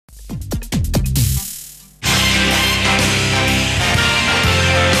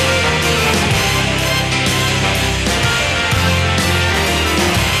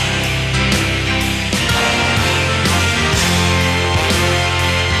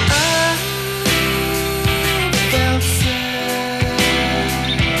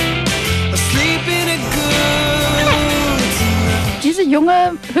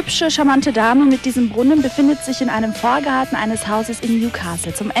junge, hübsche, charmante Dame mit diesem Brunnen befindet sich in einem Vorgarten eines Hauses in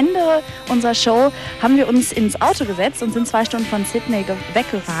Newcastle. Zum Ende unserer Show haben wir uns ins Auto gesetzt und sind 2 Stunden von Sydney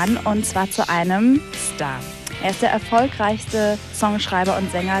weggefahren, und zwar zu einem Star. Er ist der erfolgreichste Songschreiber und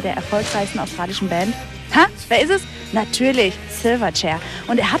Sänger der erfolgreichsten australischen Band. Ha, wer ist es? Natürlich, Silverchair.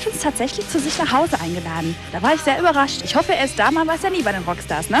 Und er hat uns tatsächlich zu sich nach Hause eingeladen. Da war ich sehr überrascht. Ich hoffe, er ist da, man weiß ja nie bei den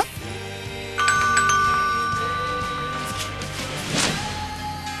Rockstars, ne?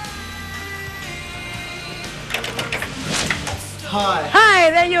 Hi.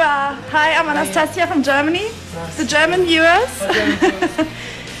 Hi, there you are. Hi, I'm Anastasia from Germany. Nice. The German viewers.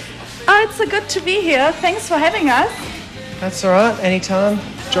 Oh, it's so good to be here. Thanks for having us. That's all right. Anytime.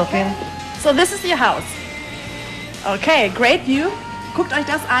 Drop in. So this is your house. Okay, great view. Guckt euch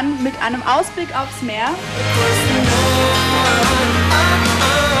das an mit einem Ausblick aufs Meer.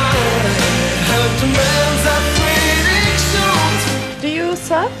 Do you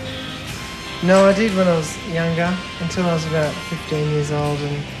surf? No, I did when I was younger, until I was about 15 years old,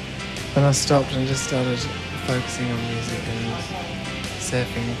 and then I stopped and just started focusing on music, and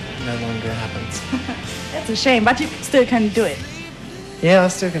surfing no longer happens. That's a shame, but you still can do it. Yeah, I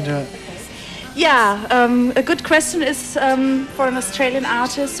still can do it. Yeah, a good question is for an Australian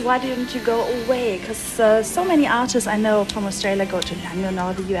artist, why didn't you go away? Because so many artists I know from Australia go to London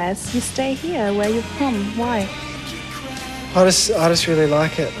or the US. You stay here. Where are you from? Why? I just really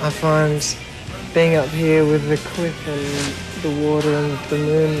like it. I find being up here with the cliff and the water and the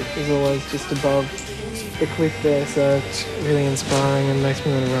moon is always just above the cliff there, so it's really inspiring and makes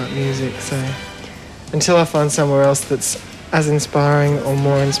me want to write music. So until I find somewhere else that's as inspiring or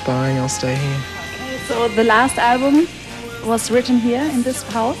more inspiring, I'll stay here. Okay, so the last album was written here in this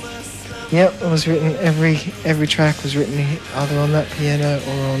house? Yep, it was written, every track was written either on that piano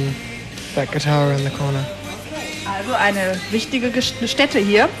or on that guitar in the corner. Also eine wichtige Stätte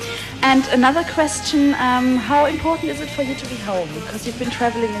hier. And another question, how important is it for you to be home? Because you've been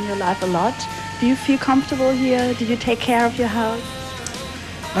traveling in your life a lot. Do you feel comfortable here? Do you take care of your house?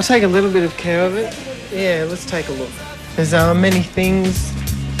 I take a little bit of care of it. Yeah, let's take a look. There's many things,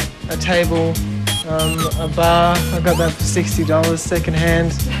 a table, a bar. I got that for $60 second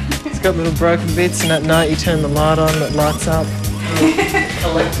hand. It's got little broken bits, and at night you turn the light on, it lights up.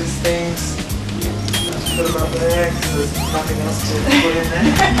 Collector's things. Put them up there because there's nothing else to put in there.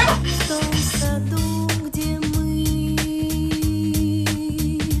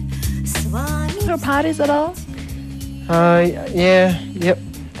 Is there parties at all? Yeah, yep.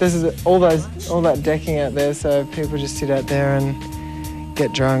 There's all that decking out there, so people just sit out there and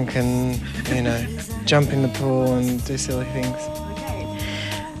get drunk and, you know, jump in the pool and do silly things.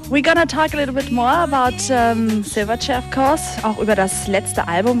 We're gonna talk a little bit more about Silverchair, of course, auch über das letzte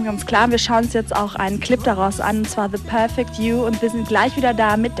Album, ganz klar. Wir schauen uns jetzt auch einen Clip daraus an, und zwar The Perfect You, und wir sind gleich wieder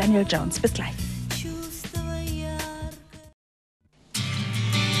da mit Daniel Jones. Bis gleich.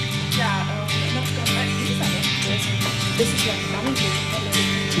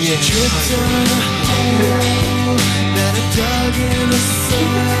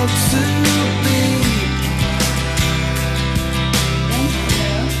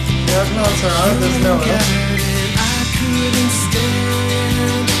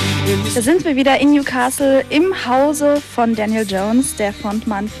 Da sind wir wieder in Newcastle im Hause von Daniel Jones, der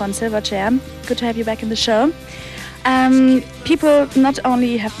Frontmann von Silverchair. Good to have you back in the show. People not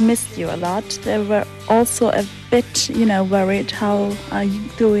only have missed you a lot, they were also a bit, you know, worried. How are you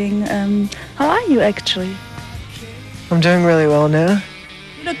doing? How are you actually? I'm doing really well now.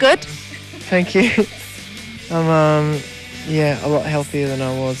 You look good. Thank you. I'm yeah, a lot healthier than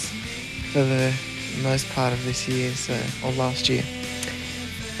I was for the most part of this year, or last year.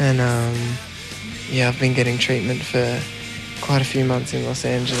 And yeah, I've been getting treatment for quite a few months in Los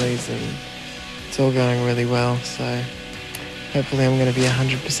Angeles, and it's all going really well. So hopefully I'm going to be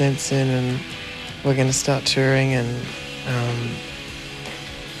 100% soon, and we're going to start touring, and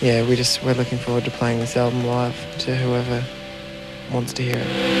yeah, we're looking forward to playing this album live to whoever wants to hear it.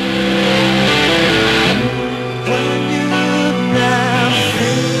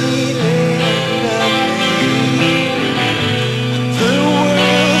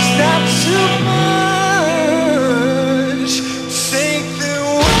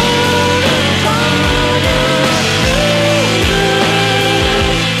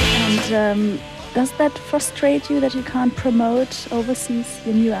 Does that frustrate you that you can't promote overseas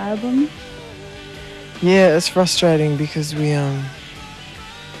your new album? Yeah, it's frustrating because we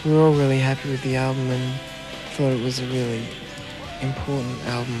were all really happy with the album and thought it was a really important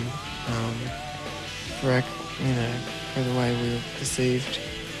album for our, for the way we were perceived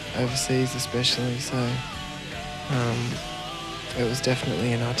overseas, especially. So it was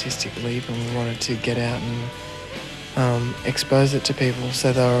definitely an artistic leap, and we wanted to get out and expose it to people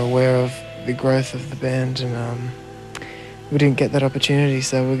so they were aware of the growth of the band, and we didn't get that opportunity,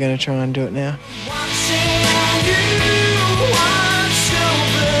 so we're going to try and do it now.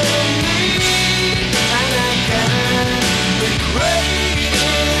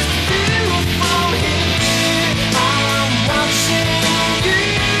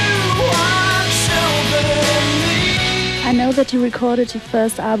 I know that you recorded your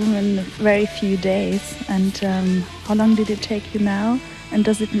first album in very few days, and how long did it take you now? And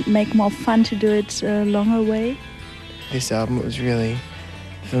does it make more fun to do it a longer way? This album was really,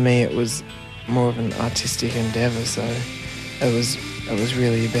 for me, it was more of an artistic endeavour, so it was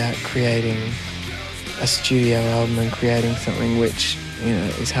really about creating a studio album and creating something which, you know,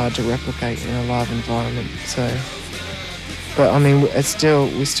 is hard to replicate in a live environment. So, but I mean, we still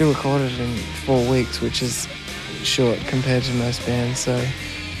recorded it in 4 weeks, which is short compared to most bands. So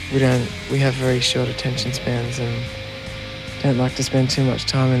we have very short attention spans and don't like to spend too much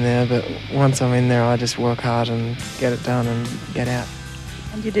time in there. But once I'm in there, I just work hard and get it done and get out.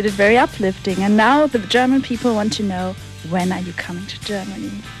 And you did it very uplifting. And now the German people want to know, when are you coming to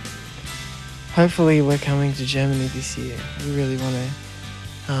Germany? Hopefully we're coming to Germany this year. We really want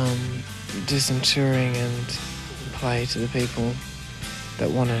to do some touring and play to the people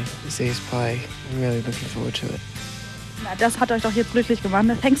that want to see us play. We're really looking forward to it. Na, das hat euch doch jetzt glücklich gemacht.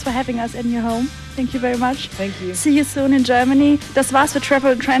 Thanks for having us in your home. Thank you very much. Thank you. See you soon in Germany. Das war's für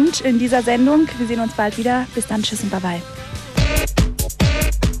Travel Trend in dieser Sendung. Wir sehen uns bald wieder. Bis dann. Tschüss und bye bye.